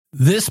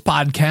This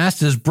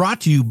podcast is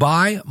brought to you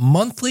by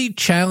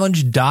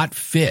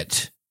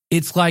monthlychallenge.fit.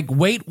 It's like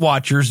Weight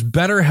Watchers,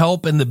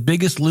 BetterHelp, and The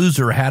Biggest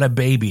Loser had a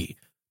baby.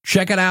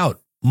 Check it out,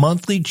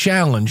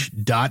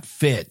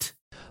 monthlychallenge.fit.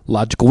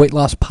 Logical Weight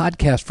Loss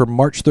Podcast for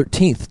March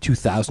 13th,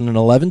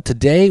 2011.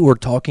 Today, we're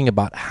talking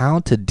about how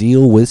to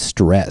deal with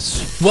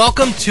stress.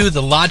 Welcome to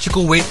the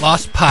Logical Weight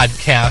Loss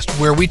Podcast,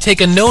 where we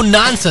take a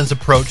no-nonsense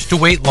approach to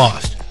weight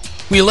loss.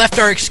 We left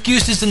our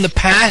excuses in the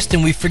past,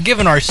 and we've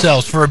forgiven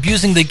ourselves for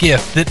abusing the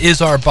gift that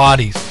is our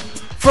bodies.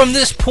 From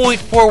this point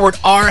forward,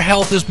 our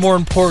health is more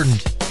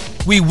important.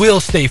 We will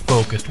stay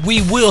focused.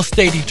 We will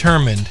stay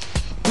determined.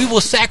 We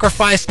will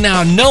sacrifice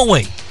now,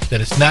 knowing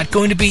that it's not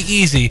going to be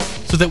easy,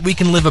 so that we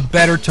can live a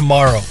better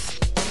tomorrow.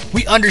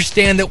 We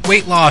understand that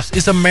weight loss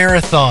is a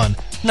marathon,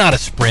 not a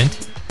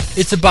sprint.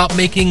 It's about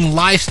making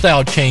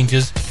lifestyle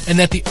changes, and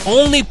that the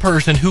only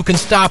person who can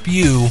stop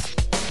you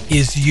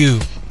is you.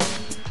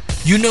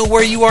 You know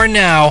where you are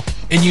now,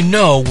 and you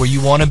know where you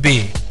want to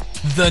be.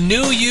 The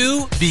new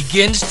you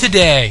begins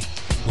today.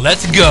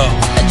 Let's go.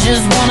 I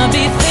just want to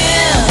be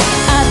thin.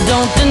 I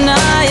don't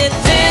deny it.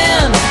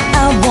 Thin.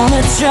 I want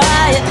to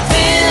try it.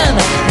 Thin.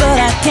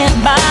 But I can't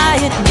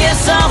buy it.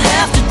 Guess I'll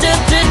have to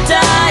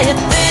diet.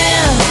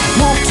 Thin.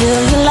 Won't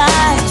tell you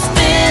lies.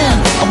 Thin.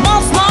 I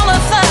want smaller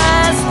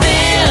thighs.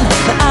 Thin.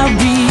 But I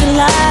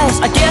realize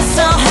I guess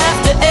I'll have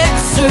to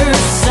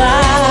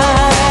exercise.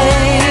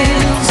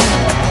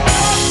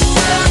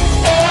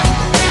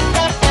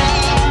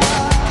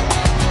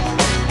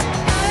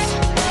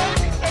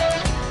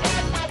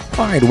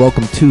 All right,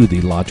 welcome to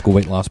the Logical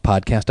Weight Loss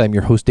Podcast. I'm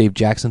your host, Dave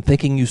Jackson.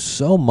 Thanking you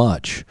so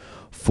much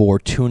for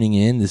tuning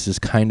in. This is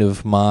kind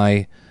of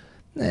my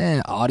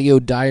audio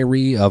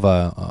diary of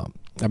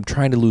I'm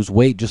trying to lose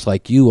weight just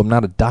like you. I'm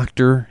not a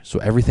doctor, so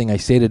everything I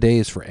say today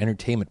is for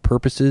entertainment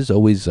purposes.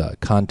 Always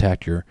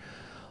contact your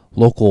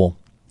local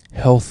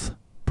health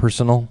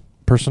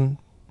person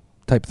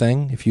type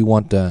thing if you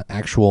want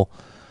actual,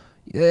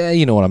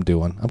 you know what I'm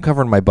doing. I'm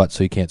covering my butt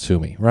so you can't sue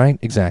me, right?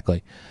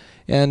 Exactly.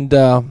 And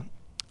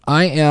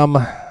I am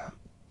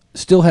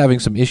still having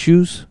some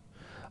issues.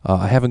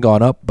 I haven't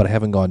gone up, but I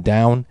haven't gone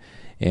down.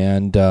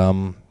 And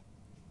we'll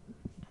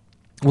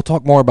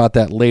talk more about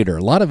that later.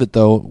 A lot of it,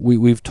 though,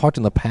 we've talked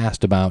in the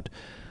past about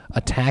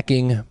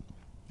attacking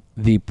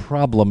the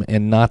problem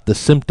and not the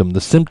symptom. The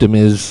symptom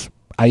is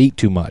I eat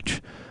too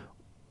much.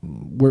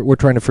 We're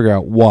trying to figure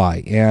out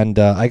why. And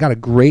I got a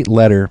great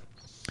letter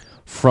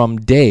from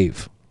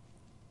Dave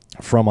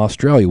from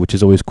Australia, which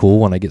is always cool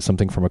when I get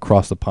something from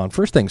across the pond.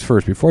 First things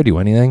first, before I do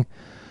anything,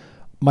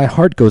 my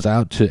heart goes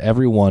out to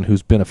everyone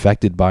who's been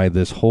affected by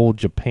this whole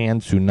Japan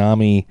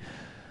tsunami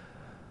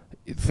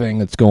thing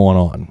that's going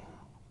on.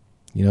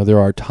 You know,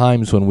 there are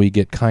times when we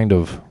get kind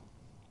of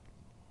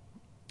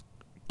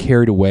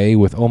carried away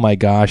with, oh my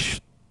gosh,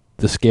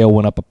 the scale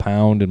went up a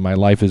pound and my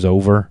life is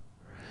over.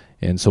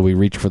 And so we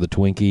reach for the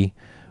Twinkie,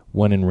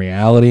 when in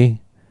reality,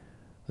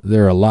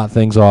 there are a lot of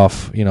things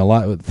off. You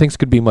know, things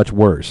could be much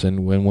worse.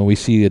 And when we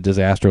see a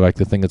disaster like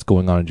the thing that's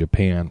going on in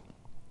Japan,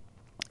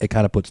 it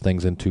kind of puts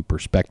things into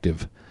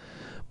perspective.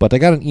 But I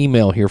got an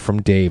email here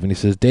from Dave, and he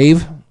says,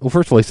 Dave, well,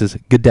 first of all, he says,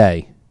 good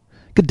day.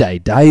 Good day,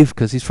 Dave,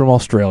 because he's from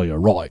Australia,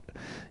 right?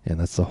 And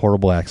that's a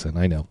horrible accent,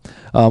 I know.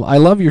 I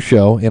love your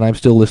show, and I'm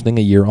still listening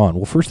a year on.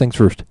 Well, first things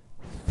first,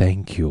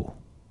 thank you.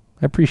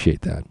 I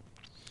appreciate that.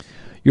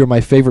 You're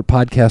my favorite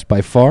podcast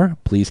by far.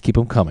 Please keep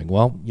them coming.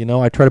 Well, you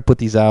know, I try to put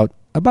these out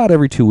about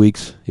every 2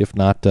 weeks, if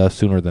not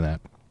sooner than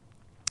that.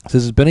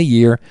 Since it's been a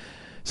year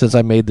since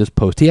I made this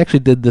post. He actually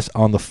did this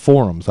on the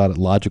forums out at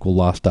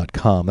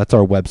logicalloss.com. That's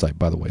our website,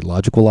 by the way,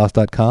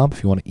 logicalloss.com.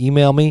 If you want to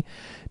email me,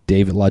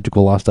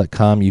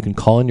 dave@logicalloss.com. You can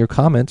call in your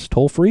comments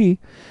toll-free,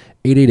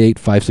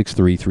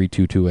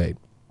 888-563-3228.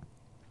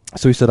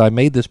 So he said, I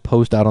made this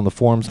post out on the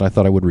forums, and I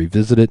thought I would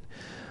revisit it.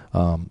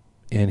 And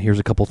here's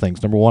a couple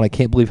things. Number one, I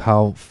can't believe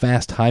how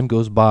fast time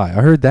goes by.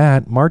 I heard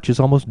that. March is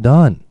almost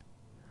done.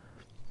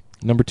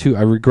 Number two,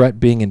 I regret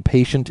being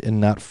impatient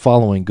and not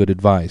following good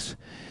advice.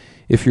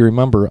 If you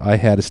remember, I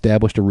had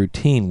established a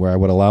routine where I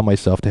would allow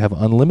myself to have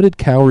unlimited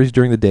calories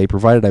during the day,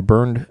 provided I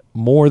burned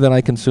more than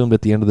I consumed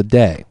at the end of the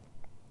day.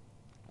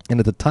 And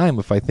at the time,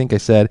 I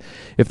said,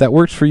 if that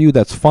works for you,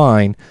 that's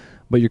fine,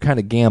 but you're kind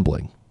of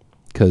gambling,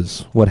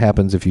 because what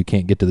happens if you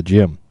can't get to the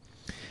gym?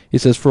 He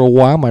says, for a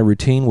while, my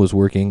routine was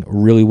working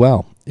really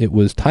well. It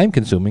was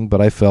time-consuming, but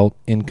I felt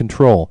in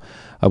control.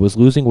 I was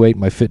losing weight.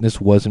 My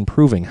fitness was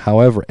improving.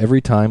 However,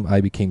 every time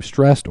I became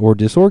stressed or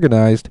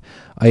disorganized,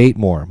 I ate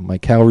more. My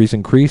calories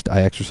increased.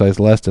 I exercised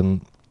less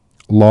and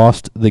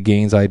lost the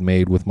gains I'd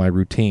made with my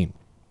routine.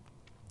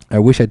 I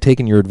wish I'd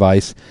taken your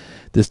advice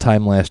this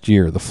time last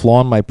year. The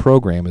flaw in my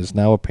program is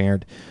now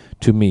apparent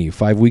to me.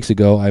 5 weeks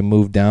ago, I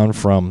moved down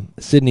from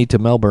Sydney to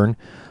Melbourne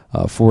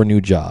for a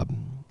new job.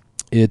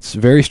 It's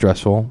very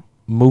stressful,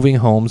 moving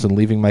homes and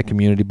leaving my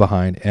community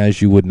behind,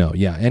 as you would know.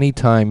 Yeah,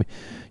 anytime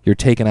you're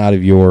taken out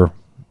of your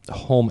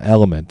home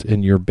element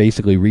and you're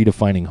basically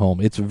redefining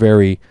home, it's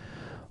very,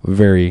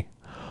 very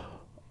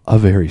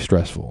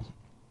stressful.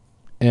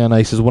 And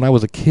I says, when I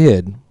was a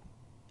kid,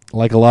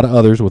 like a lot of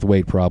others with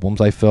weight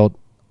problems, I felt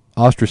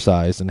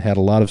ostracized and had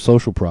a lot of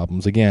social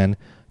problems. Again,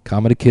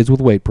 common to kids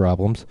with weight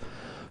problems.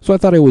 So I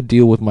thought I would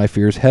deal with my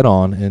fears head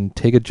on and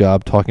take a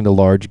job talking to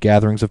large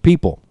gatherings of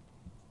people.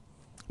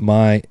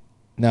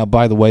 Now,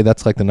 by the way,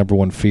 that's like the number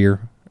one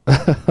fear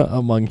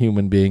among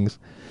human beings.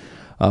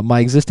 My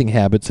existing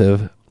habits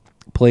have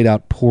played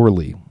out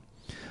poorly.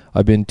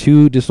 I've been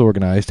too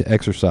disorganized to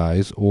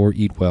exercise or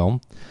eat well.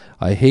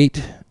 I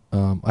eat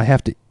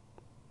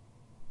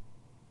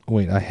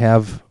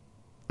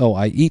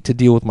to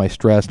deal with my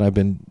stress, and I've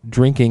been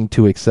drinking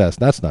to excess.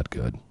 That's not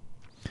good.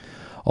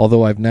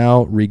 Although I've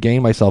now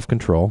regained my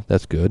self-control,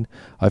 that's good.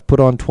 I've put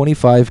on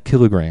 25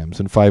 kilograms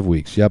in 5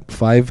 weeks. Yep,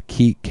 5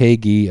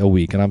 kg a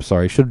week. And I'm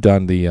sorry, I should have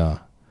done the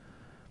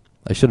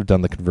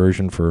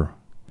conversion for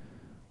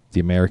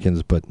the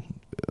Americans, but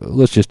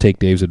let's just take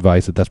Dave's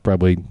advice that that's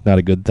probably not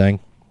a good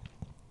thing.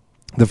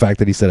 The fact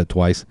that he said it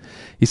twice.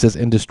 He says,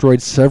 and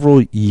destroyed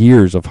several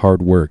years of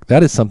hard work.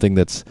 That is something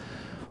that's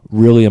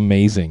really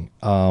amazing.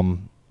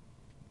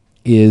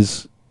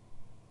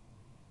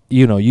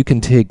 You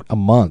can take a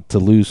month to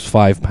lose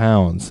 5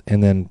 pounds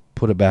and then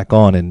put it back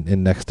on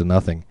in next to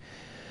nothing.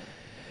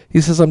 He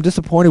says, I'm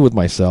disappointed with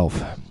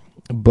myself,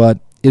 but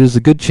it is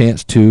a good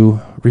chance to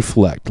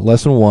reflect.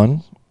 Lesson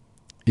 1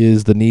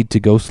 is the need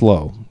to go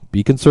slow.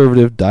 Be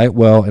conservative, diet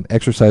well, and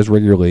exercise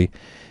regularly,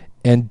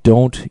 and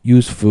don't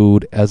use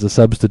food as a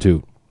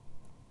substitute.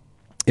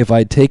 If I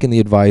had taken the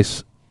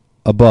advice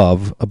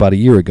above about a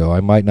year ago, I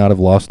might not have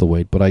lost the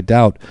weight, but I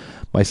doubt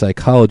my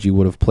psychology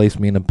would have placed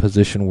me in a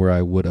position where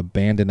I would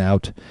balloon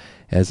out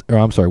as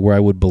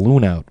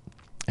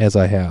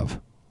I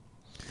have.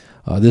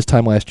 This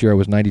time last year I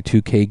was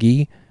 92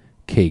 kg,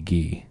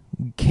 92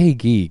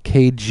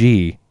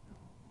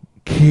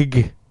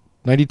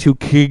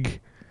 kg.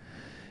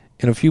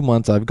 In a few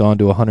months I've gone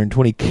to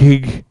 120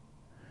 kg.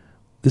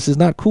 This is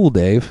not cool,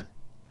 Dave.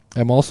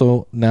 I'm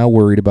also now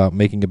worried about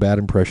making a bad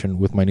impression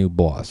with my new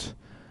boss.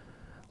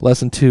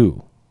 Lesson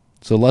 2.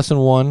 So lesson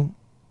 1,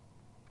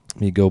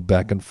 let me go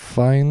back and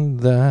find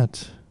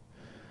that.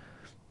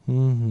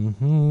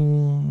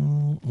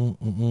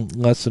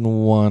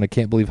 Lesson 1, I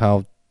can't believe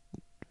how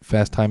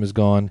fast time has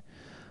gone.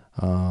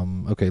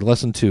 Okay,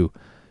 lesson 2.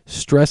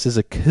 Stress is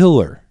a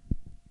killer.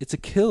 It's a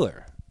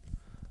killer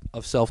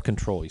of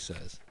self-control, he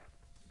says.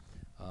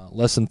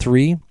 Lesson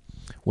 3.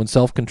 When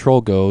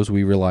self-control goes,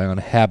 we rely on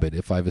habit.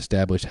 If I've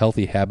established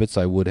healthy habits,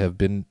 I would have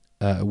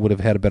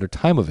had a better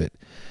time of it.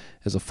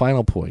 As a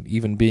final point,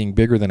 even being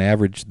bigger than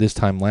average this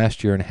time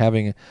last year and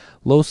having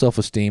low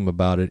self-esteem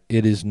about it,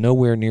 it is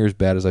nowhere near as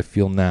bad as I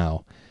feel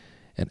now.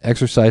 And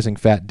exercising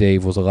Fat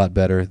Dave was a lot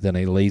better than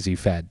a lazy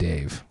Fat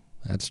Dave.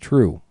 That's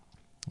true.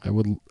 I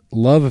would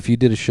love if you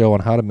did a show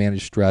on how to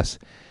manage stress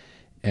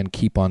and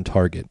keep on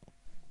target.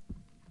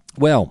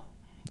 Well,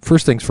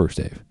 first things first,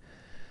 Dave.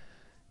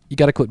 You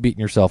got to quit beating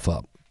yourself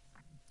up.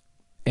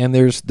 And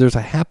there's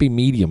a happy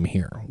medium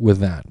here with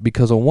that,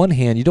 because on one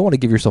hand, you don't want to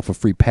give yourself a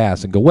free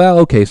pass and go, well,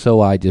 okay, so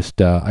I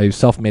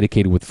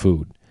self-medicated with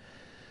food.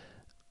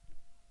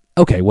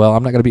 Okay, well,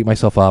 I'm not going to beat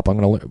myself up.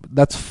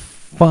 That's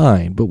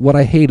fine. But what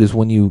I hate is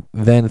when you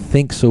then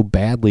think so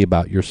badly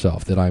about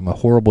yourself that I'm a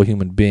horrible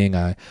human being.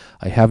 I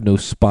have no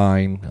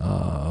spine.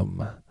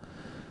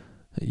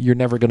 You're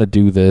never going to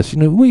do this.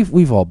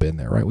 We've all been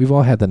there, right? We've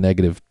all had the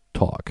negative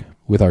talk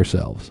with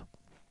ourselves.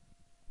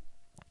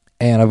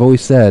 And I've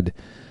always said,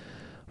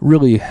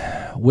 really,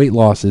 weight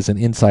loss is an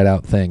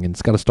inside-out thing, and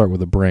it's got to start with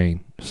the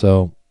brain.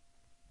 So,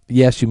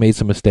 yes, you made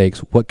some mistakes.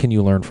 What can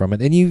you learn from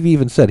it? And you've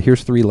even said,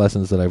 here's 3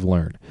 lessons that I've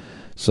learned.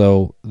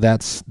 So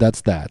that's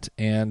that.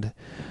 And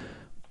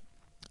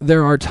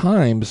there are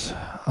times,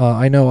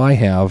 I know I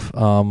have,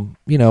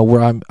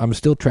 where I'm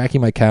still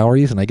tracking my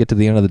calories, and I get to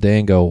the end of the day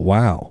and go,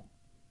 wow,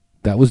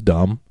 that was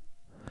dumb.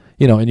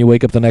 And you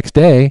wake up the next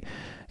day,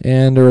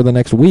 or the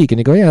next week, and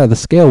you go, yeah, the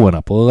scale went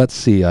up. Well, let's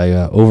see, I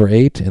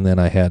overate, and then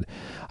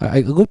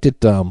I looked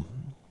at,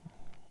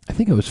 I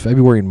think it was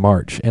February and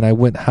March, and I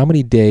went, how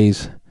many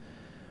days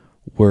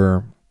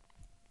were,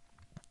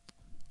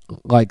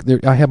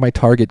 I have my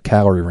target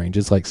calorie range.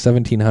 It's like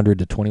 1,700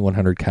 to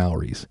 2,100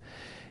 calories.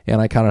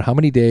 And I counted how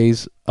many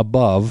days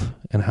above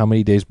and how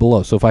many days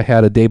below. So if I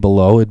had a day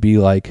below, it'd be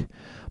like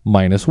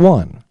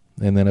 -1.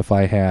 And then if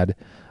I had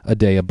a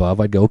day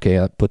above, I'd go, okay,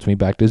 that puts me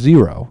back to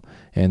 0.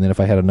 And then if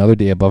I had another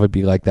day above, it'd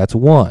be like, that's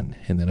 1.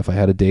 And then if I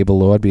had a day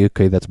below, I'd be,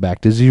 okay, that's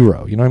back to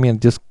 0. You know what I mean?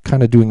 Just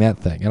kind of doing that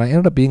thing. And I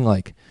ended up being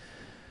like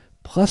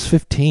plus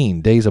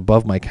 15 days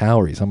above my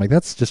calories. I'm like,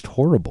 that's just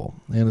horrible.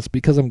 And it's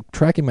because I'm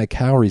tracking my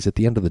calories at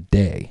the end of the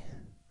day.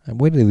 I'm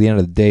waiting to the end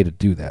of the day to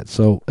do that.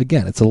 So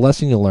again, it's a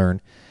lesson you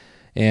learn.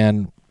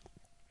 And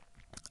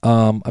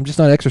I'm just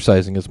not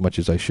exercising as much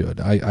as I should.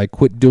 I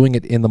quit doing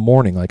it in the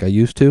morning like I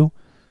used to,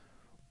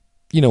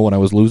 when I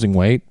was losing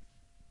weight.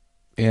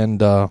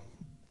 And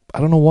I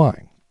don't know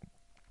why.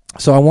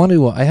 So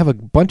I have a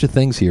bunch of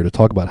things here to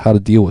talk about how to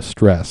deal with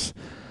stress.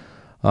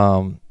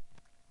 And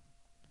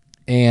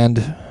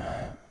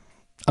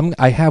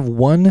I have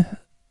one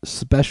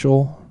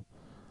special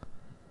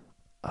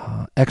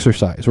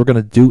exercise we're going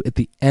to do at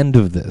the end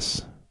of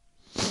this.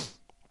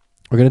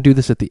 We're going to do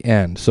this at the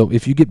end. So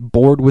if you get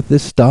bored with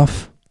this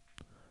stuff,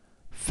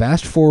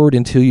 fast forward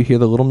until you hear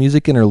the little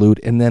music interlude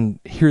and then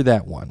hear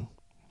that one.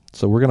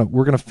 So we're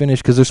going to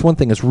finish, because there's one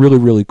thing that's really,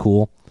 really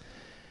cool,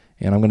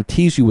 and I'm going to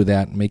tease you with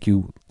that and make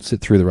you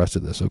sit through the rest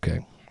of this,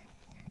 okay?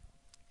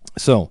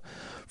 So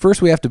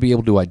first we have to be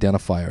able to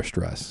identify our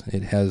stress.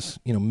 It has,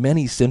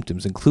 many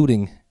symptoms,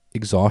 including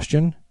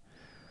exhaustion,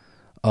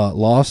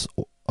 loss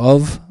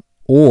of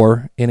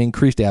or an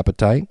increased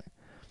appetite.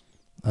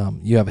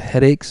 You have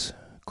headaches,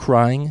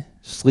 crying,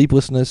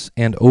 sleeplessness,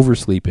 and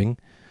oversleeping.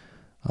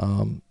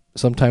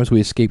 Sometimes we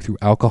escape through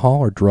alcohol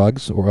or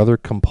drugs or other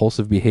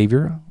compulsive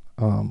behavior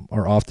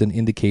are often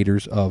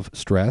indicators of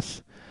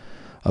stress.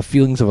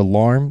 Feelings of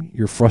alarm,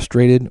 you're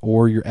frustrated,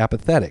 or you're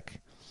apathetic.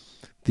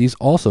 These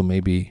also may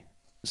be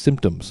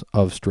symptoms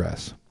of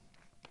stress.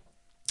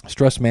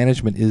 Stress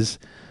management is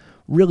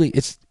really,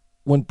 it's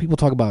when people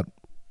talk about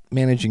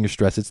managing your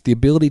stress, it's the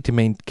ability to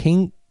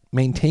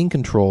maintain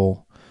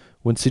control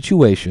when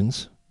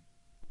situations,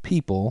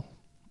 people,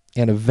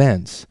 and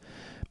events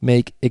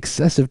make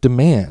excessive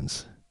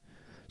demands.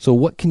 So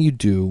what can you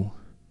do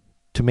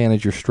to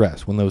manage your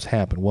stress when those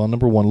happen? Well,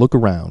 number one, look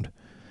around.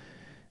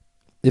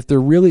 If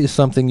there really is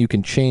something you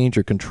can change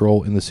or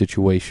control in the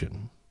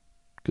situation,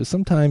 because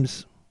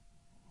sometimes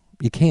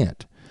you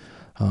can't.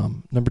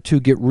 Number two,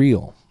 get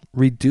real.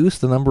 Reduce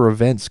the number of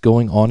events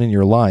going on in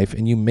your life,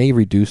 and you may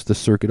reduce the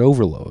circuit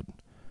overload.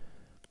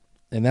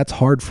 And that's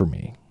hard for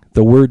me.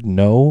 The word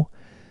no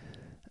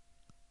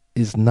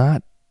is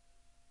not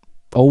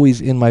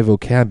always in my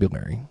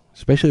vocabulary,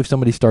 especially if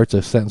somebody starts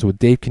a sentence with,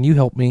 Dave, can you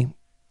help me?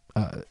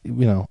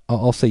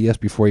 I'll say yes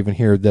before I even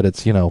hear that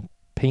it's,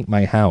 paint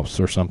my house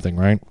or something,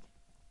 right?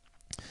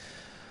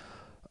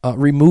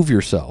 Remove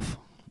yourself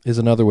is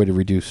another way to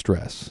reduce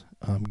stress.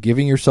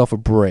 Giving yourself a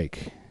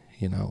break,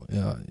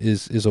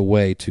 is a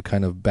way to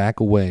kind of back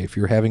away. If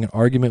you're having an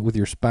argument with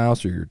your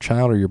spouse or your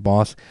child or your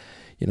boss,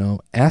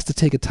 ask to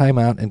take a time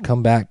out and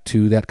come back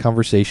to that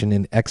conversation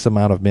in X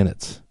amount of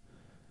minutes.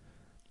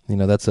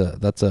 That's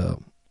a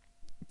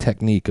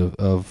technique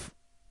of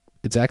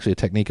it's actually a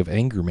technique of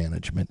anger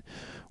management,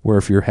 where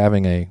if you're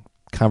having a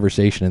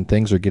conversation and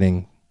things are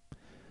getting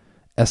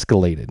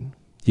escalated,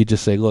 you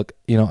just say, look,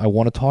 I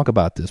want to talk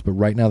about this, but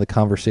right now the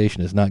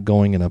conversation is not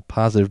going in a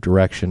positive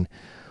direction.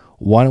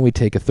 Why don't we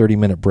take a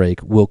 30-minute break?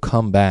 We'll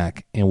come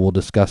back and we'll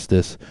discuss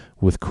this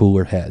with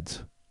cooler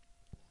heads.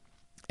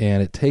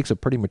 And it takes a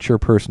pretty mature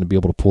person to be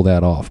able to pull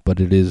that off, but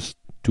it is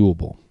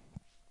doable.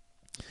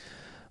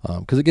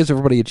 Because it gives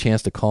everybody a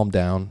chance to calm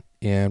down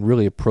and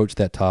really approach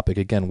that topic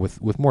again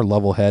with more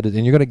level-headed,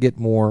 and you're going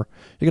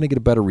to get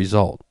a better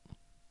result.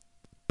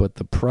 But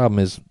the problem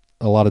is,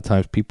 a lot of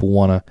times people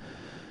want to,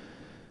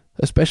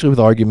 especially with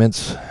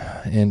arguments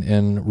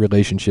and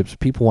relationships,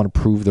 people want to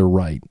prove they're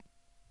right.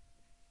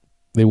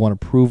 They want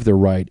to prove they're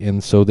right,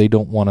 and so they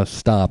don't want to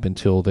stop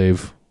until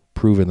they've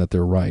proven that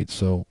they're right.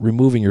 So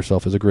removing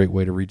yourself is a great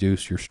way to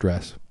reduce your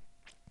stress.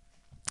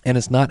 And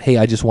it's not, hey,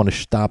 I just want to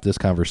stop this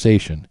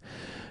conversation.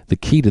 The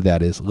key to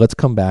that is, let's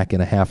come back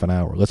in a half an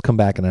hour. Let's come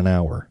back in an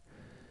hour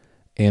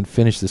and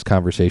finish this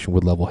conversation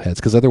with level heads,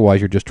 because otherwise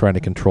you're just trying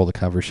to control the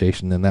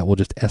conversation, and that will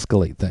just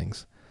escalate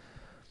things.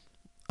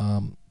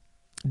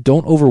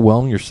 Don't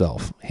overwhelm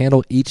yourself.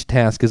 Handle each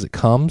task as it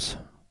comes,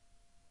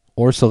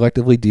 or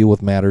selectively deal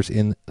with matters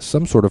in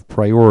some sort of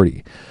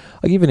priority.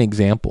 I'll give you an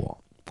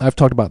example. I've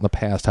talked about in the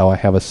past how I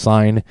have a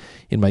sign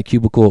in my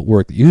cubicle at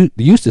work that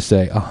used to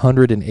say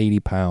 180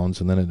 pounds,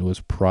 and then it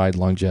was pride,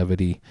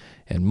 longevity,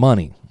 and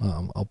money.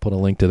 I'll put a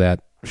link to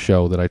that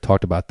show that I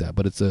talked about that,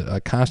 but it's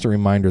a constant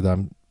reminder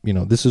that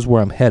this is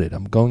where I'm headed.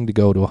 I'm going to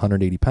go to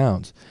 180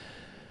 pounds.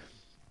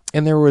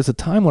 And there was a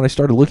time when I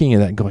started looking at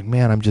that and going,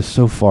 man, I'm just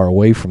so far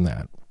away from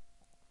that.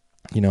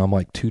 I'm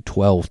like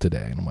 212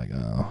 today, and I'm like,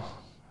 oh.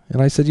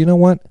 And I said, you know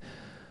what?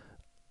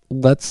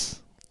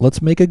 Let's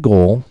make a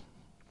goal.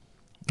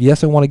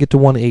 Yes, I want to get to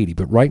 180,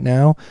 but right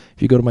now,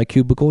 if you go to my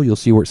cubicle, you'll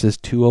see where it says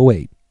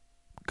 208.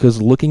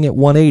 Because looking at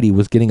 180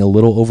 was getting a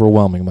little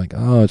overwhelming. I'm like,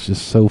 oh, it's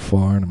just so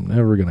far, and I'm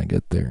never going to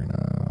get there.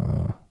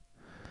 No.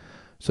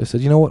 So I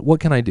said, you know what? What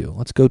can I do?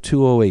 Let's go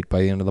 208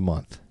 by the end of the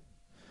month.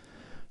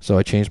 So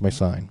I changed my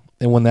sign.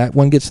 And when that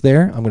one gets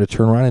there, I'm going to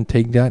turn around and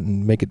take that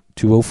and make it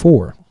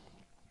 204.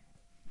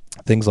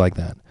 Things like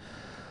that.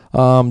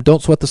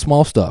 Don't sweat the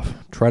small stuff.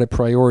 Try to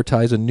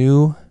prioritize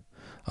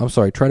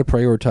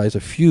a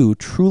few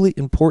truly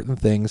important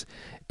things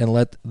and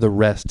let the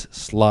rest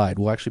slide.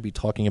 We'll actually be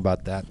talking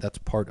about that. That's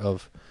part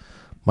of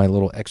my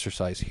little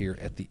exercise here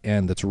at the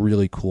end. That's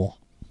really cool.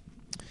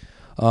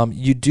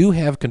 You do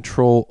have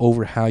control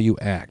over how you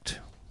act.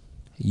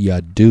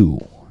 You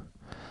do.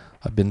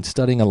 I've been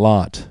studying a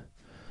lot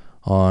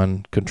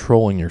on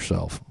controlling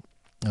yourself.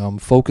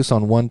 Focus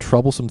on one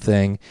troublesome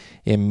thing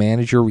and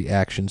manage your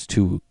reactions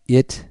to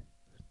it,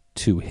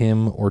 to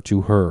him, or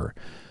to her.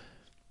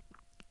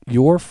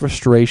 Your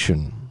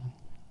frustration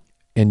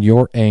and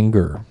your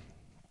anger,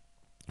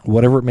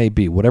 whatever it may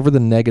be, whatever the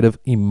negative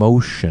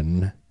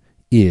emotion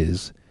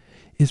is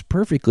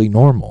perfectly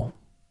normal.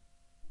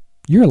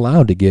 You're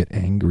allowed to get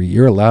angry.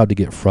 You're allowed to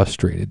get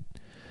frustrated.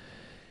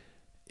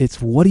 It's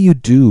what do you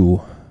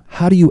do?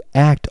 How do you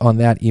act on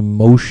that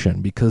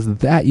emotion? Because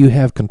that you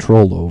have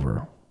control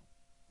over.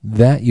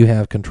 That you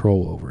have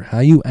control over. How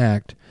you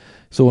act.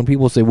 So when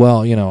people say,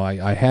 well,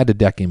 I had to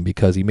deck him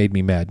because he made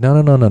me mad.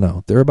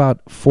 No. There are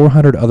about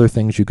 400 other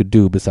things you could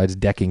do besides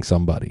decking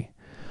somebody.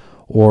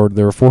 Or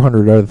there are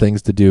 400 other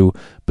things to do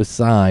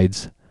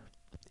besides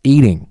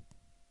eating.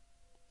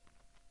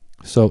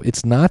 So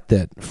it's not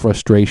that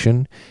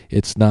frustration.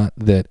 It's not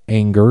that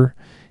anger.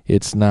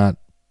 It's not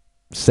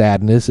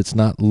sadness. It's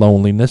not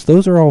loneliness.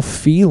 Those are all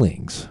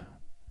feelings.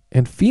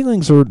 And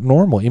feelings are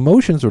normal.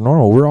 Emotions are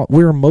normal.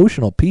 We're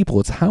emotional people.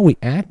 It's how we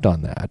act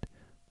on that.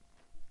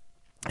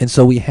 And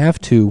so we have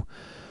to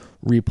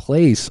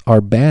replace our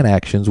bad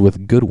actions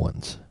with good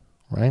ones,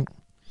 right?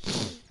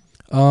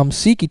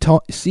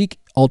 Seek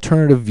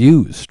alternative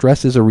views.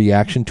 Stress is a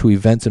reaction to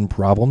events and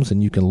problems,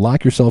 and you can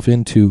lock yourself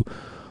into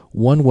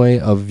one way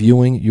of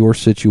viewing your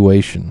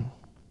situation.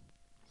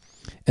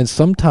 And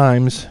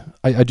sometimes,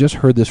 I just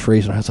heard this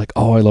phrase, and I was like,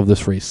 oh, I love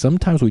this phrase.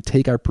 Sometimes we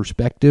take our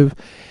perspective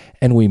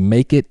and we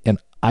make it an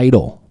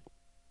idol.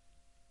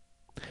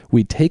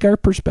 We take our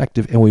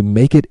perspective and we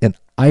make it an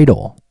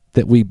idol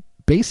that we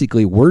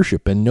basically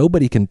worship and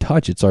nobody can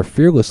touch. It's our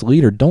fearless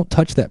leader. Don't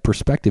touch that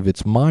perspective.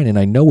 It's mine and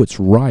I know it's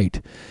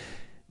right.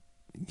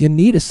 You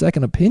need a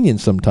second opinion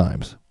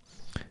sometimes.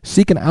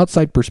 Seek an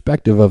outside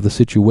perspective of the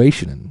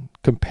situation and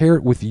compare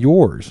it with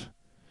yours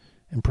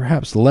and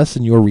perhaps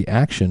lessen your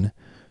reaction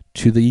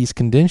to these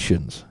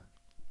conditions.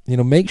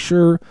 Make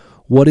sure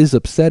what is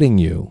upsetting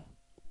you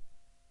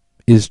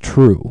is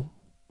true.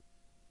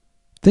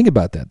 Think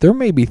about that. There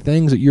may be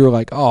things that you're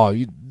like, oh,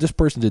 this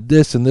person did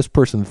this and this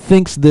person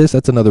thinks this.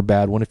 That's another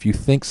bad one. If you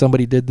think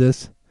somebody did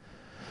this,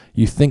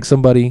 you think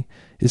somebody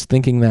is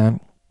thinking that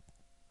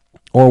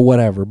or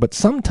whatever. But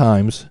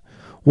sometimes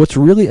what's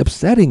really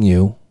upsetting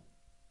you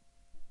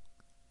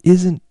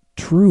isn't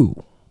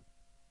true.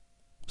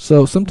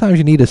 So sometimes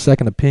you need a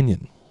second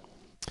opinion.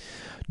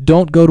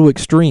 Don't go to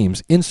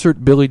extremes.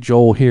 Insert Billy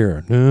Joel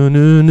here. No,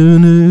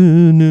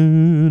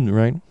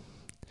 right?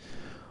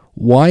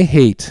 Why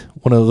hate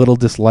when a little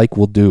dislike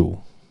will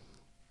do?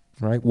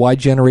 Right? Why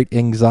generate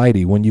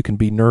anxiety when you can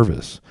be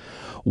nervous?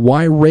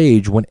 Why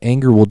rage when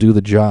anger will do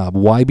the job?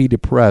 Why be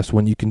depressed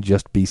when you can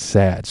just be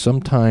sad?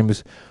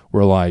 Sometimes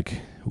we're like,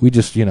 we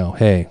just,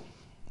 hey,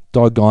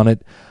 doggone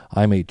it,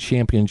 I'm a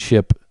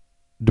championship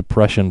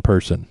depression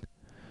person.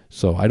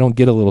 So I don't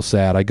get a little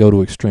sad. I go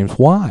to extremes.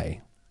 Why?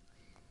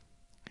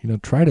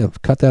 Try to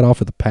cut that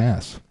off at the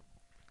pass.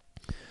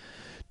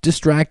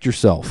 Distract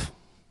yourself.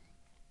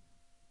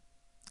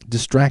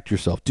 Distract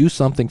yourself. Do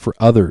something for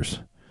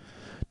others.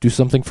 Do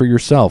something for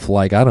yourself,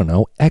 like,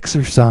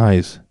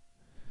 exercise.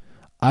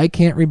 I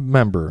can't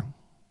remember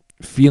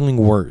feeling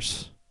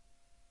worse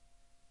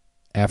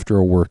after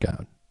a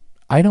workout.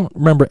 I don't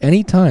remember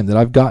any time that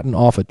I've gotten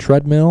off a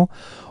treadmill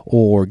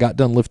or got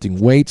done lifting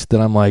weights that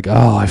I'm like,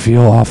 oh, I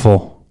feel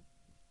awful.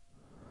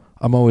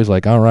 I'm always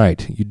like, all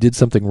right, you did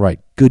something right.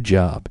 Good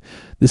job.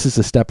 This is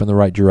a step in the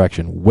right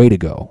direction. Way to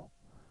go.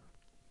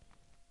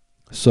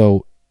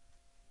 So,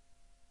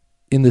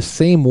 in the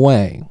same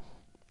way,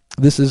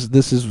 this is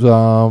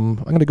I'm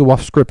going to go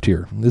off script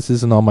here. This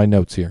isn't on my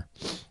notes here.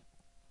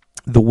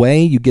 The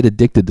way you get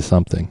addicted to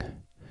something,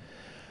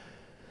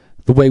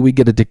 the way we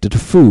get addicted to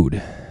food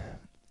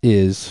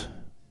is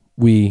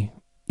we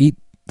eat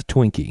the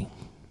Twinkie.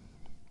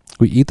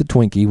 We eat the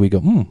Twinkie, we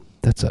go,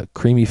 that's a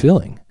creamy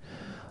filling.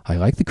 I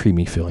like the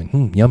creamy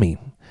filling. Yummy.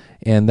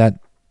 And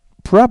that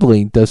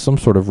probably does some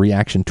sort of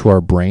reaction to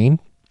our brain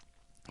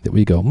that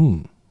we go,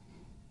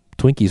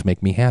 Twinkies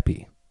make me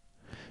happy.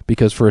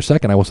 Because for a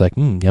second I was like,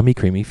 yummy,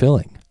 creamy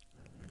filling.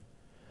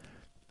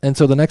 And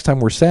so the next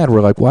time we're sad,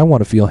 we're like, well, I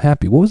want to feel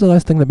happy. What was the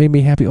last thing that made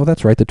me happy? Oh,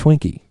 that's right, the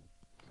Twinkie.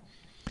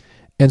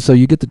 And so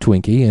you get the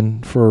Twinkie,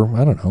 and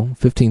for,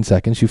 15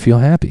 seconds, you feel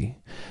happy.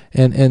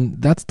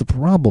 And that's the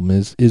problem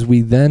is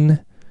we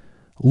then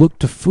look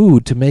to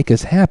food to make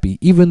us happy,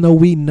 even though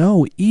we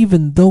know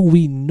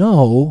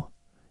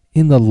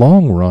in the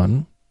long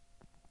run,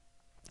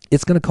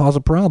 it's going to cause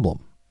a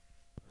problem.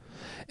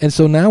 And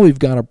so now we've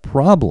got a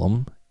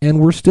problem,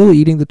 and we're still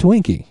eating the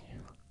Twinkie.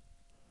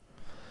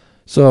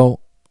 So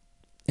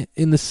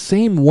in the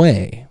same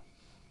way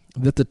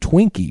that the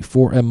Twinkie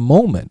for a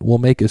moment will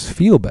make us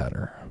feel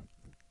better,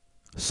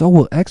 so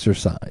will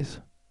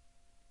exercise.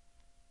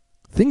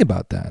 Think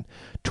about that.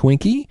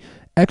 Twinkie,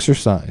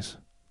 exercise.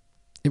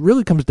 It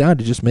really comes down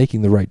to just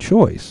making the right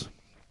choice.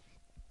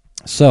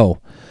 So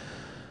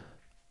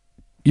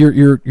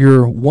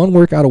you're one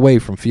workout away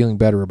from feeling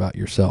better about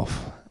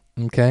yourself.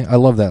 Okay? I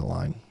love that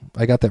line.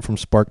 I got that from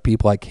Spark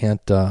People. I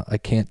can't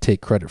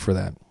take credit for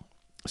that.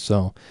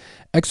 So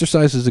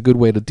exercise is a good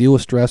way to deal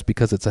with stress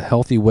because it's a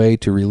healthy way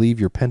to relieve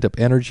your pent-up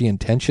energy and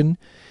tension.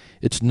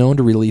 It's known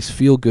to release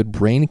feel-good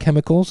brain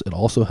chemicals. It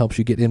also helps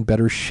you get in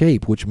better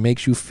shape, which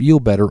makes you feel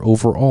better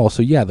overall.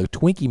 So yeah, the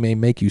Twinkie may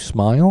make you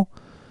smile.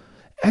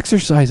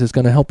 Exercise is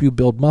going to help you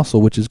build muscle,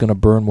 which is going to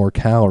burn more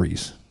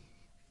calories.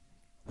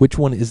 Which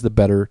one is the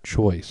better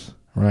choice,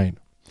 right?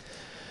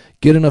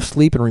 Get enough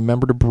sleep and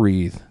remember to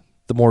breathe.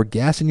 The more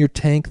gas in your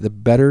tank, the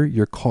better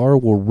your car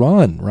will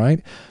run, right?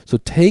 So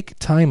take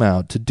time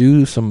out to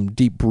do some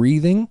deep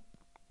breathing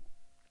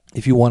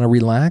if you want to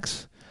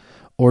relax,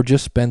 or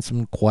just spend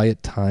some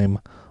quiet time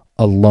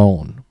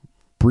alone.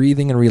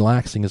 Breathing and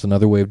relaxing is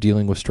another way of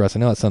dealing with stress. I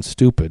know that sounds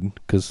stupid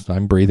because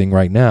I'm breathing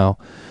right now,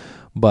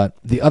 but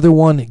the other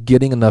one,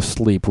 getting enough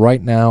sleep.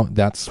 Right now,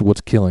 that's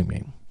what's killing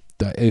me.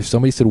 If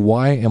somebody said,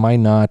 why am I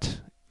not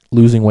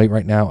losing weight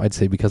right now? I'd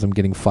say because I'm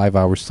getting 5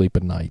 hours sleep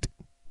a night.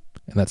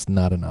 And that's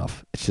not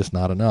enough. It's just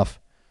not enough.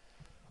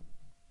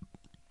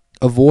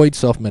 Avoid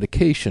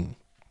self-medication.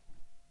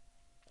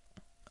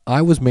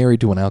 I was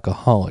married to an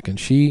alcoholic, and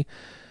she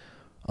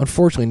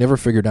unfortunately never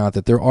figured out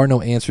that there are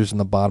no answers in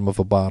the bottom of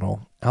a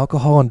bottle.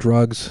 Alcohol and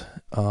drugs,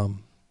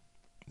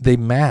 they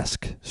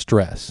mask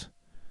stress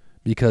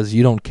because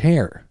you don't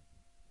care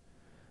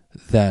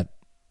that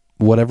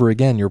whatever,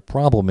 again, your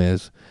problem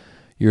is,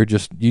 you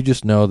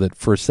just know that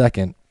for a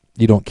second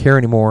you don't care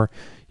anymore,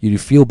 you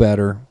feel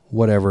better,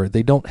 whatever.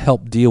 They don't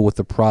help deal with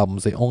the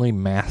problems. They only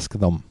mask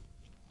them.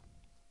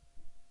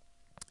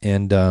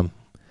 And I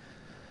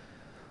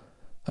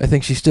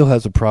think she still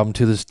has a problem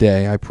to this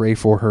day. I pray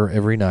for her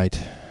every night.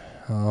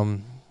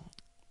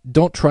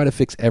 Don't try to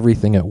fix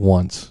everything at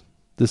once.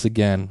 This,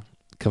 again,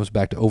 comes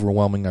back to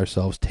overwhelming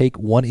ourselves. Take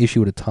one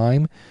issue at a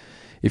time.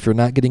 If you're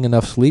not getting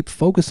enough sleep,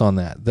 focus on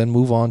that. Then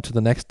move on to the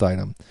next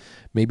item.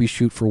 Maybe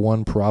shoot for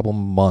one problem a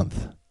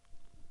month.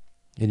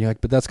 And you're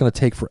like, but that's going to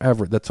take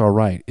forever. That's all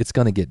right. It's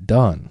going to get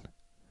done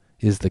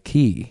is the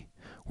key.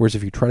 Whereas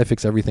if you try to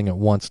fix everything at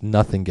once,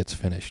 nothing gets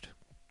finished.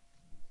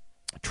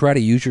 Try to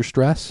use your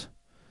stress.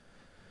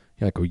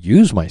 You're like, oh,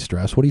 use my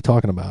stress? What are you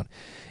talking about?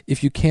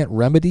 If you can't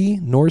remedy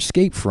nor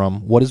escape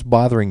from what is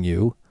bothering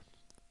you,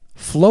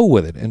 flow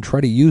with it and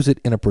try to use it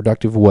in a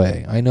productive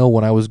way. I know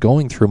when I was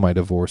going through my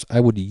divorce, I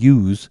would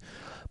use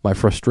my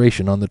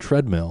frustration on the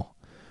treadmill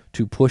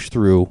to push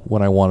through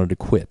when I wanted to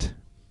quit.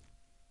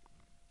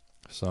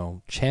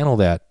 So channel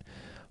that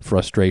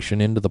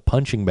frustration into the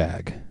punching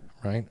bag,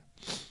 right?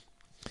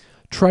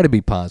 Try to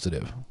be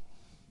positive.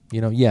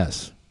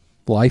 Yes,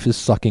 life is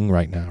sucking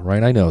right now,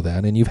 right? I know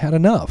that, and you've had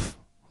enough.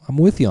 I'm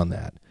with you on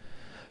that.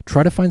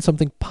 Try to find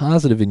something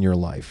positive in your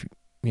life.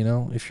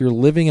 If you're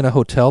living in a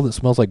hotel that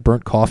smells like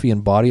burnt coffee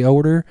and body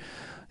odor,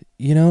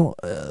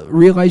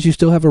 realize you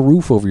still have a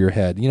roof over your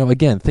head.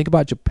 Again, think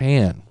about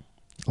Japan.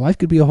 Life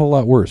could be a whole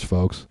lot worse,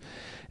 folks.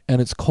 And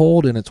it's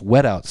cold and it's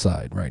wet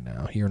outside right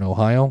now here in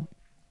Ohio.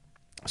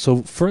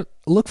 So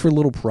look for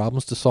little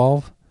problems to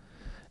solve.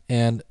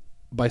 And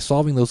by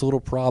solving those little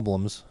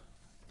problems,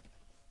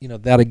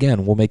 that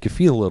again will make you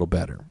feel a little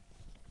better.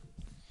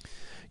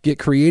 Get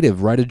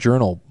creative, write a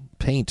journal,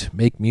 paint,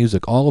 make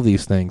music. All of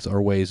these things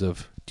are ways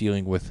of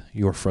dealing with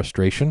your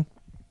frustration.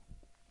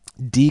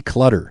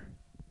 Declutter.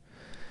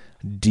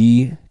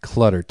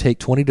 Take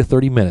 20 to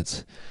 30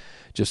 minutes.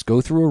 Just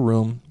go through a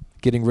room,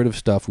 getting rid of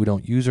stuff we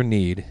don't use or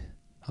need.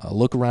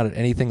 Look around at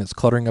anything that's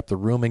cluttering up the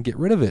room and get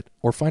rid of it,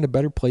 or find a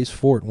better place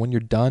for it. When you're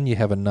done, you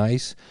have a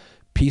nice,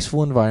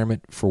 peaceful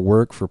environment for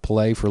work, for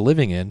play, for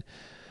living in.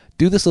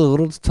 Do this a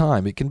little at a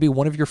time. It can be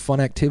one of your fun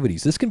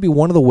activities. This can be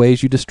one of the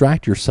ways you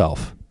distract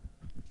yourself.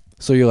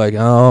 So you're like,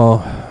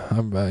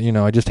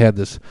 I just had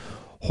this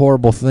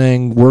horrible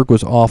thing. Work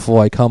was awful.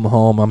 I come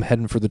home. I'm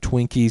heading for the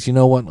Twinkies. You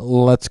know what?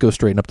 Let's go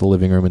straighten up the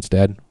living room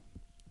instead.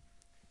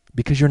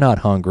 Because you're not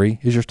hungry.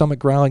 Is your stomach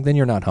growling? Then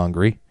you're not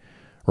hungry.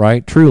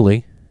 Right?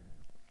 Truly.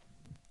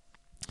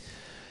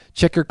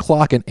 Check your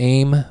clock and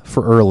aim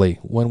for early.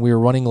 When we are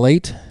running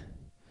late,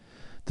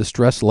 the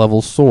stress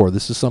levels soar.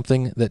 This is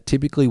something that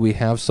typically we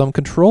have some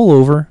control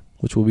over,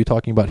 which we'll be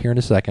talking about here in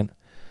a second.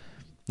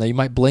 Now, you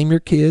might blame your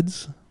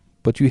kids,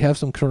 but you have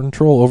some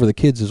control over the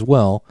kids as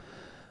well.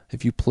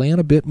 If you plan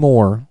a bit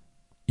more,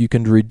 you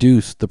can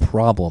reduce the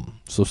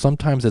problem. So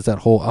sometimes it's that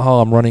whole,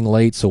 I'm running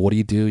late, so what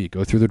do? You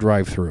go through the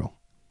drive-thru.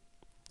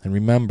 And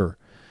remember,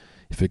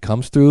 if it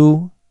comes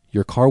through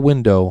your car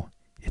window,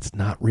 it's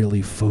not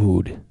really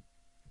food.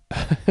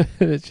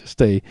 It's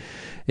just a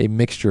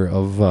mixture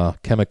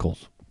of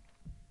chemicals.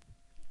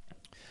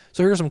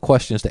 So here's some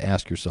questions to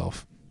ask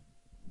yourself.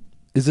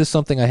 Is this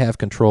something I have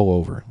control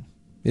over?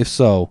 If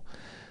so,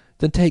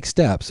 then take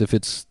steps. If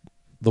it's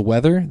the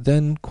weather,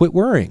 then quit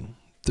worrying.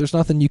 There's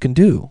nothing you can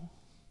do.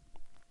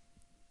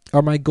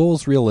 Are my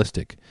goals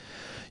realistic?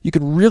 You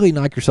can really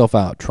knock yourself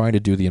out trying to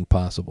do the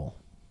impossible,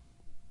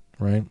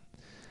 right?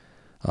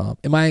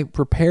 Am I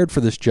prepared for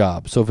this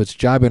job? So if it's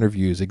job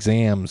interviews,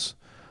 exams,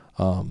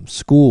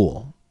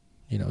 school,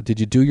 did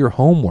you do your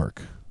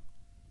homework?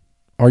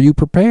 Are you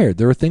prepared?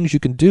 There are things you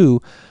can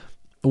do.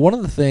 One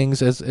of the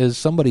things, as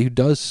somebody who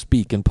does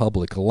speak in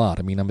public a lot,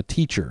 I'm a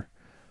teacher,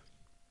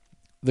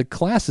 the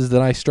classes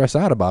that I stress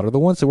out about are the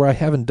ones where I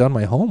haven't done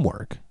my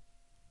homework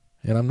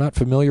and I'm not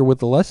familiar with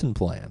the lesson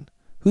plan.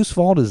 Whose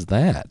fault is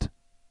that,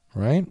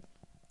 right?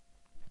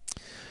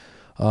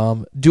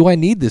 Do I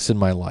need this in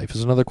my life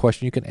is another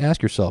question you can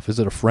ask yourself. Is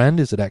it a friend?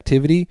 Is it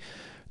activity?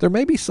 There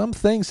may be some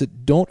things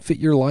that don't fit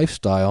your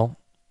lifestyle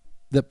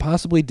that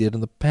possibly did in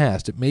the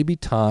past. It may be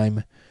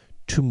time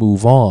to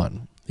move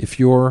on.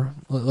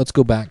 Let's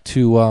go back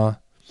to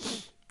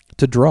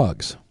to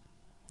drugs.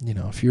 You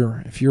know, if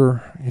you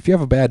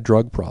have a bad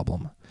drug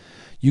problem,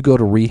 you go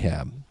to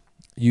rehab.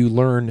 You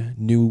learn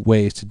new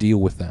ways to deal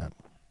with that.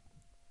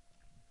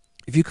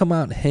 If you come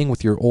out and hang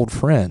with your old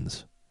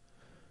friends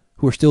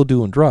who are still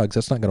doing drugs,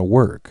 that's not going to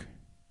work.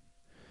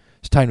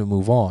 It's time to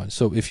move on.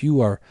 So if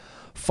you are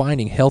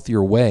finding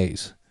healthier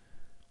ways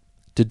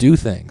to do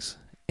things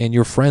and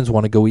your friends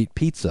want to go eat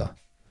pizza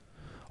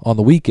on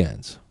the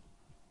weekends,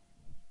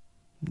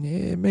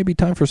 it may be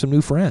time for some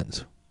new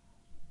friends,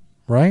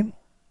 right?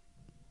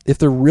 If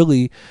they're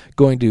really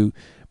going to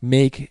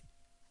make,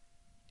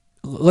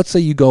 let's say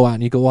you go out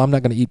and you go, well, I'm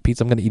not going to eat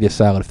pizza, I'm going to eat a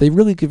salad. If they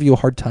really give you a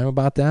hard time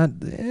about that,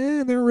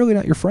 they're really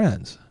not your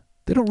friends.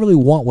 They don't really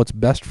want what's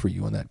best for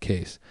you in that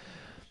case.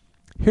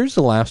 Here's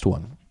the last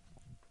one.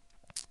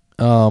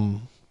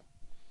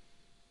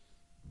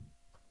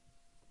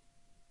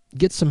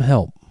 Get some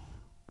help.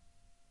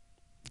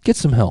 Get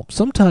some help.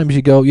 Sometimes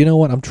you go, you know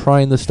what, I'm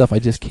trying this stuff, I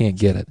just can't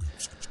get it.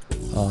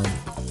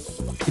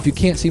 If you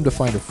can't seem to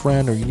find a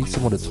friend or you need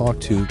someone to talk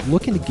to,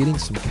 look into getting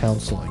some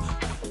counseling.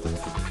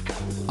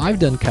 I've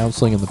done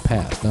counseling in the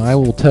past. Now, I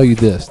will tell you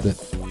this, that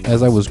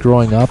as I was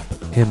growing up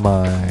in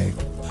my,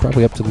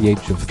 probably up to the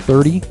age of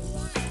 30,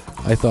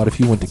 I thought if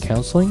you went to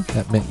counseling,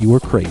 that meant you were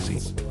crazy.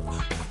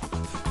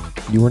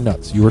 You were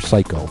nuts. You were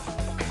psycho.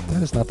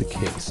 That is not the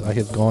case. I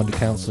have gone to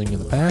counseling in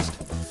the past,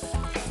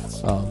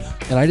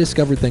 and I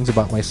discovered things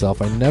about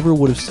myself I never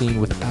would have seen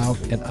without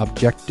an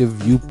objective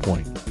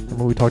viewpoint.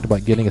 Remember we talked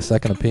about getting a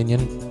second opinion?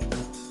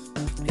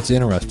 It's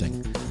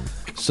interesting.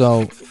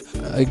 So,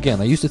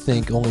 again, I used to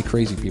think only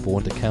crazy people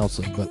went to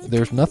counseling, but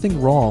there's nothing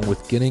wrong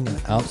with getting an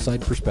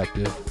outside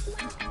perspective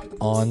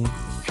on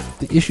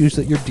the issues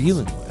that you're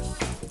dealing with.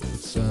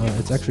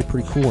 It's actually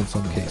pretty cool in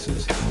some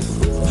cases.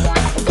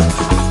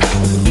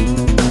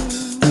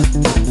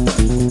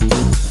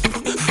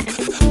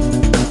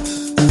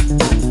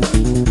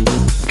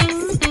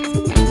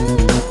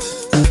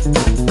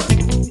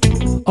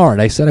 All right,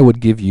 I said I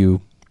would give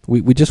you,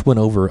 we just went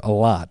over a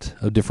lot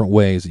of different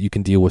ways that you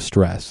can deal with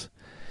stress.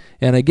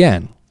 And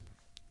again,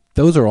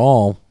 those are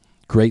all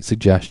great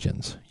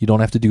suggestions. You don't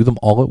have to do them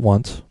all at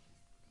once,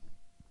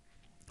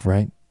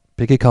 right?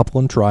 Pick a couple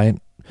and try it.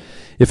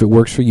 If it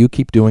works for you,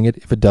 keep doing it.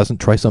 If it doesn't,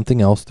 try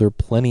something else. There are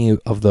plenty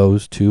of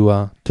those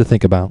to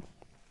think about.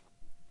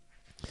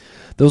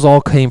 Those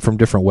all came from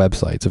different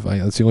websites.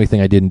 That's the only thing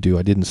I didn't do.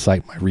 I didn't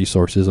cite my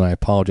resources, and I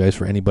apologize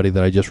for anybody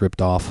that I just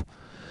ripped off.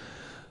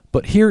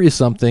 But here is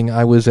something.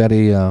 I was at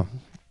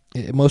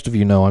most of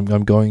you know,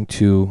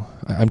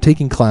 I'm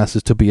taking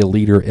classes to be a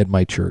leader at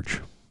my church.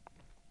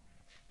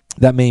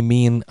 That may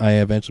mean I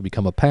eventually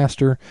become a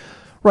pastor.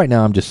 Right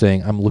now, I'm just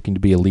saying I'm looking to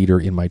be a leader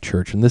in my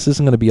church. And this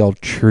isn't going to be all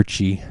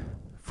churchy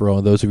for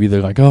all those of you that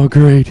are like, oh,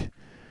 great,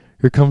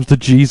 here comes the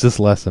Jesus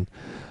lesson.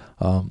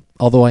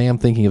 Although I am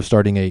thinking of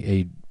starting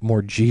a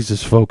more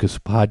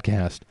Jesus-focused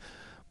podcast.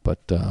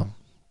 But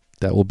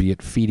that will be at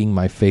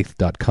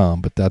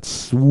feedingmyfaith.com. But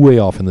that's way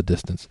off in the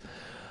distance.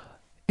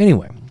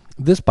 Anyway,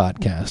 this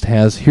podcast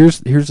here's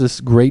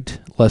this great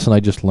lesson I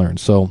just learned.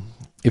 So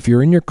if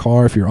you're in your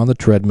car, if you're on the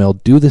treadmill,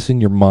 do this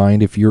in your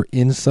mind. If you're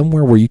in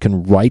somewhere where you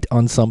can write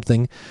on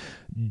something,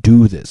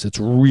 do this.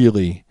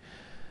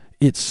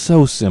 It's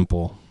so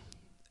simple.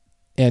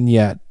 And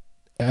yet,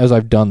 as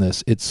I've done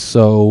this,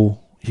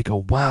 you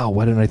go, wow,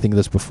 why didn't I think of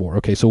this before?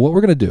 Okay, so what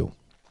we're going to do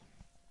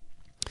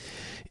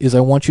is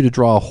I want you to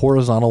draw a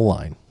horizontal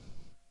line,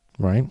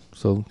 right?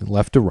 So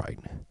left to right.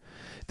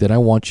 Then I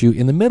want you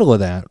in the middle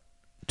of that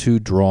to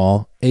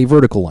draw a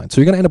vertical line.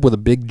 So you're going to end up with a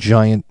big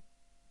giant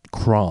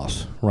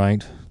cross,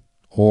 right?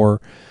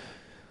 Or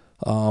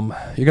you're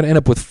going to end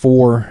up with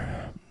 4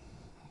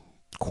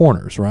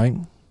 corners, right?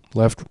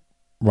 Left,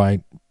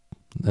 right,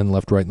 and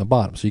left, right, and the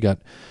bottom. So you got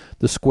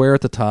the square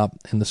at the top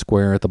and the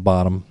square at the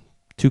bottom,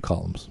 2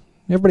 columns.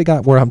 Everybody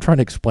got where I'm trying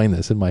to explain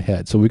this in my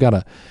head. So we got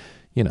to,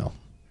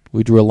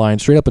 we drew a line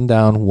straight up and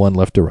down, 1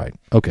 left to right.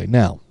 Okay,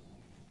 now,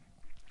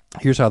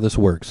 here's how this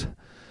works.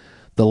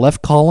 The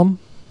left column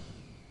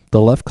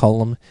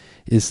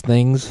is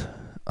things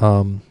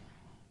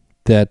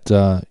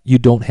that you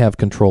don't have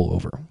control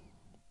over.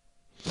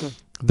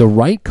 The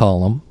right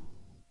column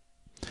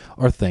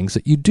are things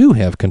that you do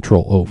have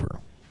control over.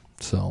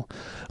 So,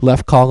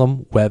 left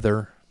column,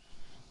 weather,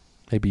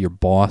 maybe your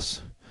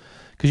boss,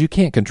 because you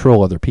can't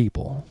control other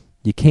people.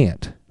 You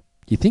can't.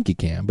 You think you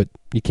can, but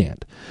you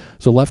can't.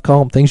 So left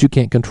column, things you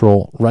can't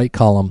control. Right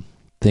column,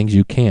 things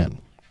you can.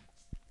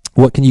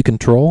 What can you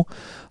control?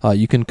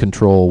 You can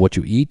control what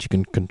you eat. You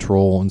can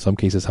control, in some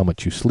cases, how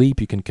much you sleep.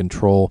 You can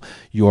control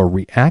your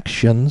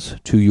reactions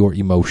to your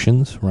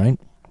emotions, right?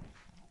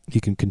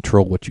 You can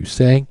control what you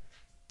say,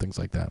 things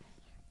like that.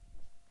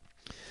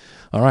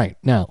 All right.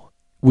 Now,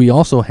 we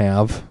also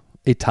have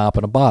a top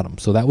and a bottom.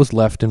 So that was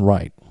left and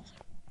right.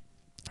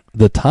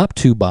 The top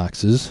 2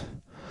 boxes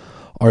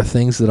are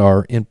things that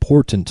are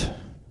important,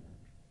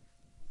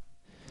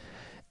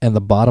 and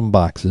the bottom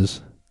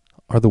boxes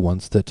are the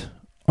ones that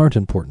aren't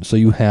important. So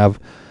you have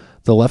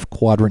the left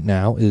quadrant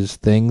now is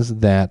things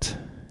that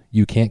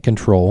you can't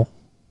control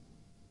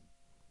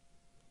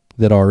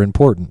that are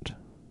important.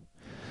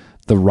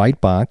 The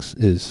right box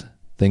is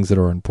things that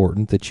are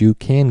important that you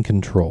can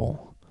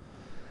control.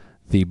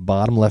 The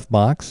bottom left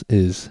box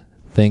is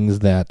things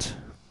that,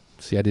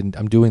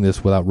 I'm doing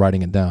this without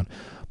writing it down.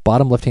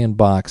 Bottom left-hand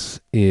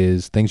box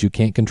is things you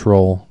can't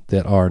control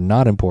that are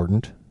not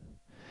important.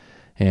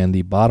 And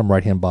the bottom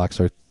right-hand box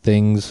are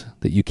things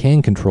that you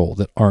can control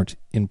that aren't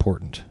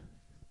important.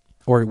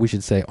 Or we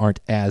should say aren't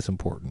as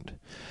important.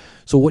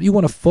 So what you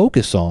want to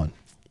focus on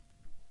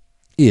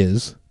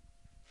is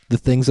the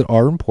things that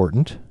are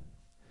important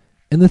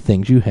and the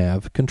things you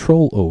have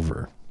control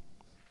over.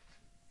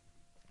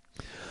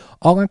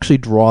 I'll actually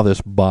draw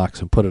this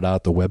box and put it out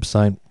at the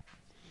website.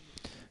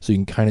 So you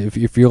can kind of,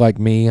 if you're like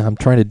me, I'm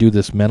trying to do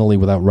this mentally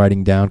without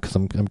writing down because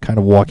I'm kind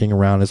of walking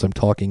around as I'm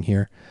talking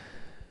here.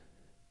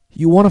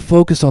 You want to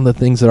focus on the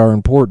things that are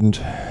important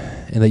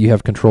and that you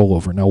have control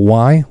over. Now,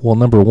 why? Well,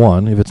 number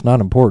one, if it's not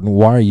important,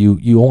 why are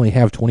you only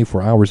have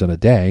 24 hours in a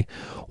day.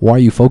 Why are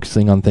you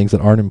focusing on things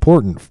that aren't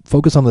important?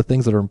 Focus on the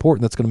things that are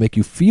important. That's going to make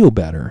you feel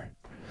better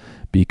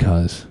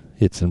because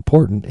it's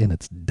important and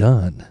it's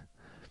done.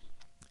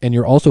 And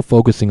you're also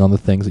focusing on the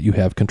things that you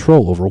have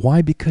control over.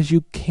 Why? Because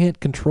you can't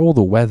control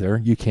the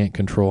weather. You can't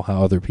control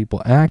how other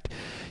people act.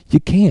 You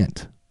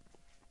can't.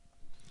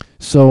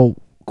 So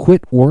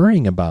quit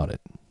worrying about it.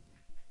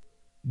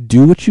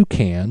 Do what you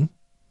can.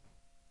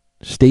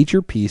 State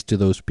your piece to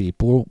those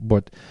people,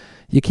 but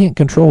you can't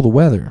control the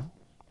weather.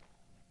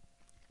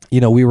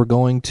 We were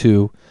going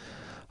to,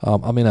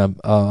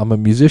 I'm a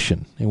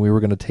musician, and we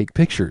were going to take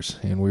pictures,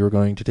 and we were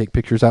going to take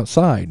pictures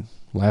outside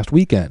last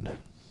weekend.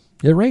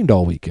 It rained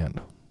all weekend.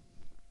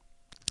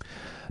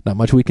 Not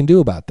much we can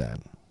do about that.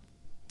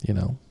 It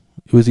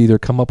was either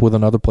come up with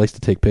another place to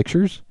take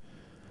pictures,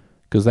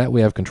 because that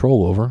we have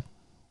control over,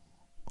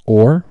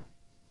 or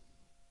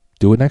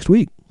do it next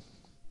week.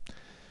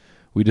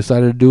 We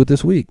decided to do it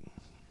this week.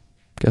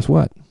 Guess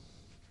what?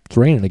 It's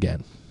raining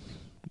again.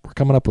 We're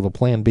coming up with a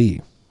plan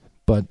B.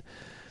 But,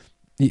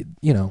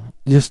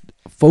 just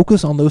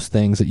focus on those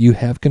things that you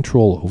have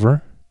control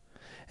over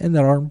and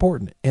that are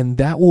important. And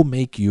that will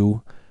make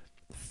you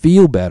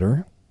feel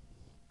better,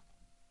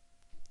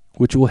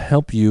 which will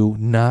help you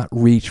not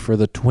reach for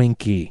the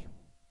Twinkie.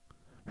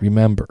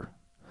 Remember,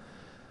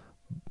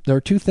 there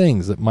are two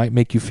things that might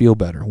make you feel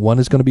better. One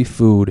is going to be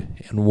food,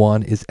 and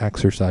one is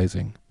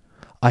exercising.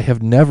 I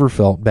have never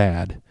felt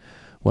bad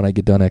when I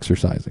get done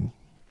exercising.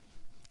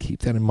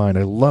 Keep that in mind.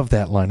 I love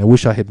that line. I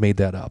wish I had made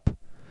that up.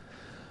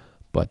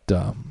 But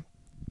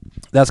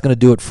that's going to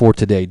do it for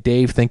today.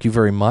 Dave, thank you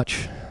very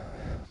much,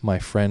 my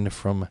friend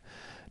from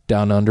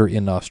down under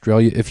in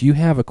Australia. If you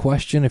have a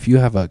question, if you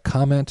have a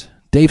comment,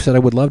 Dave said I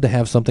would love to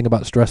have something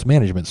about stress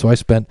management. So I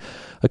spent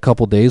a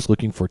couple days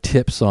looking for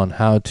tips on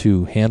how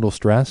to handle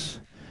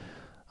stress.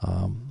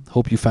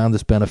 Hope you found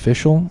this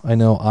beneficial. I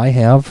know I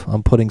have.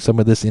 I'm putting some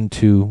of this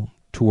into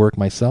work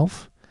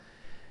myself.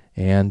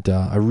 And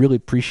I really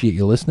appreciate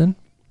you listening.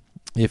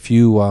 If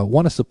you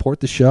want to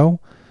support the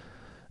show,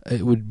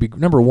 it would be,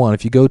 number one,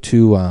 if you go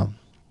to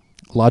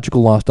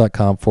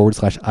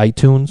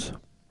logicalloss.com/iTunes,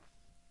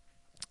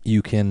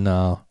 you can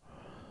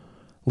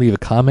leave a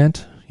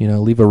comment,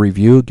 leave a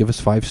review, give us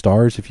 5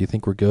 stars if you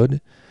think we're good.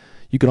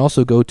 You can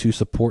also go to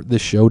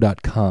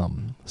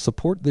supportthishow.com.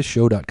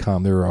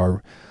 Supportthishow.com. There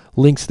are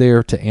links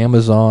there to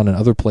Amazon and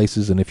other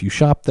places, and if you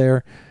shop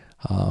there,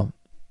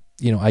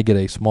 I get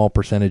a small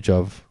percentage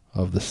of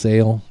the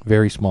sale,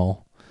 very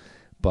small,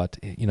 but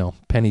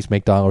pennies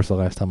make dollars the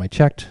last time I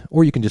checked,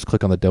 or you can just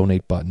click on the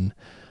donate button.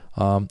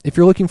 If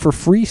you're looking for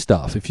free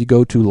stuff, if you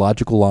go to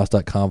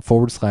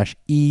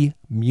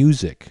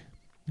logicalloss.com/emusic,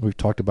 we've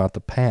talked about the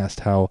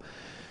past, how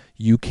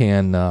you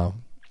can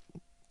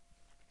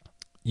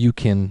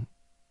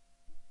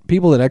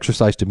people that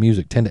exercise to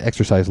music tend to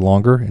exercise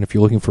longer, and if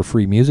you're looking for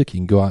free music, you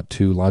can go out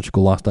to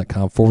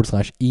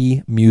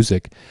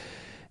logicalloss.com/emusic,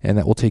 and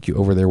that will take you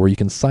over there where you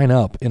can sign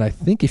up. And I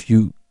think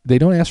they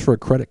don't ask for a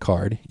credit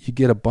card. You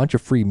get a bunch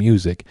of free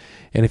music.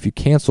 And if you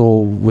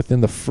cancel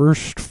within the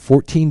first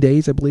 14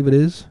 days, I believe it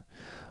is,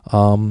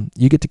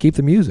 you get to keep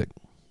the music.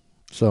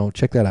 So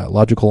check that out,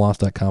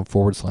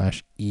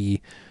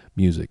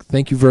 logicalloss.com/emusic.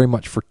 Thank you very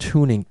much for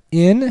tuning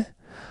in.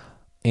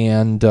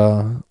 And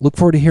look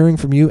forward to hearing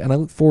from you. And I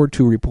look forward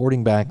to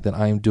reporting back that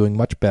I am doing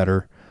much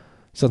better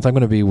since I'm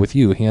going to be with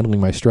you handling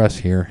my stress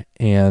here.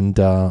 And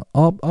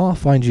I'll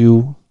find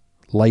you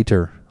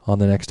lighter on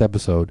the next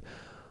episode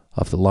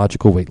of the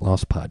Logical Weight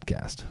Loss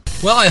Podcast.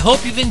 Well, I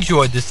hope you've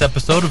enjoyed this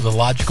episode of the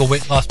Logical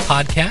Weight Loss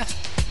Podcast.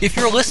 If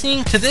you're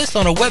listening to this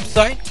on a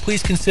website,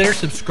 please consider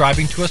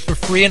subscribing to us for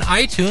free in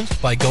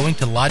iTunes by going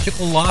to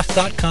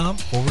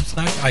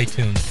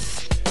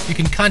logicalloss.com/iTunes. You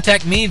can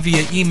contact me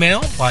via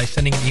email by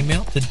sending an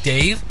email to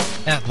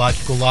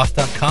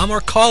dave@logicalloss.com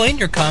or call in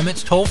your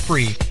comments toll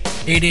free,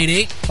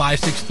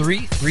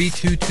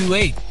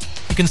 888-563-3228.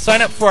 You can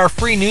sign up for our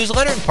free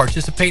newsletter and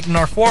participate in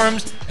our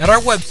forums at our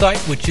website,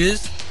 which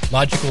is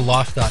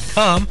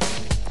logicalloss.com.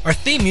 Our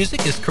theme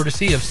music is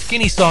courtesy of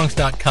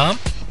skinnysongs.com.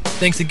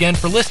 Thanks again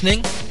for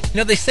listening.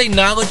 They say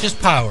knowledge is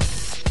power.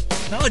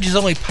 Knowledge is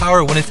only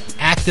power when it's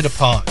acted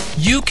upon.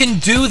 You can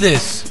do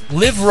this.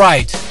 Live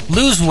right,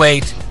 lose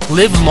weight,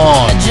 live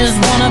long. I just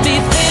wanna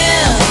be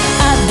thin,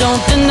 I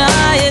don't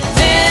deny it.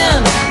 Thin,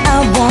 I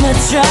wanna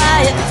try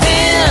it.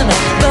 Thin,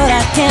 but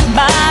I can't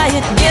buy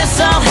it. Guess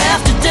I'll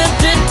have to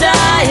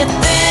diet.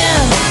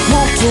 Thin,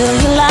 won't tell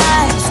you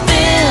lies.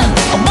 Thin,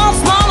 I want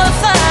smaller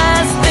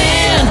thighs.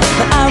 Thin,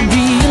 but I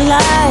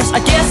realize I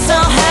guess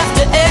I'll have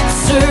to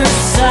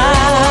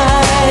exercise.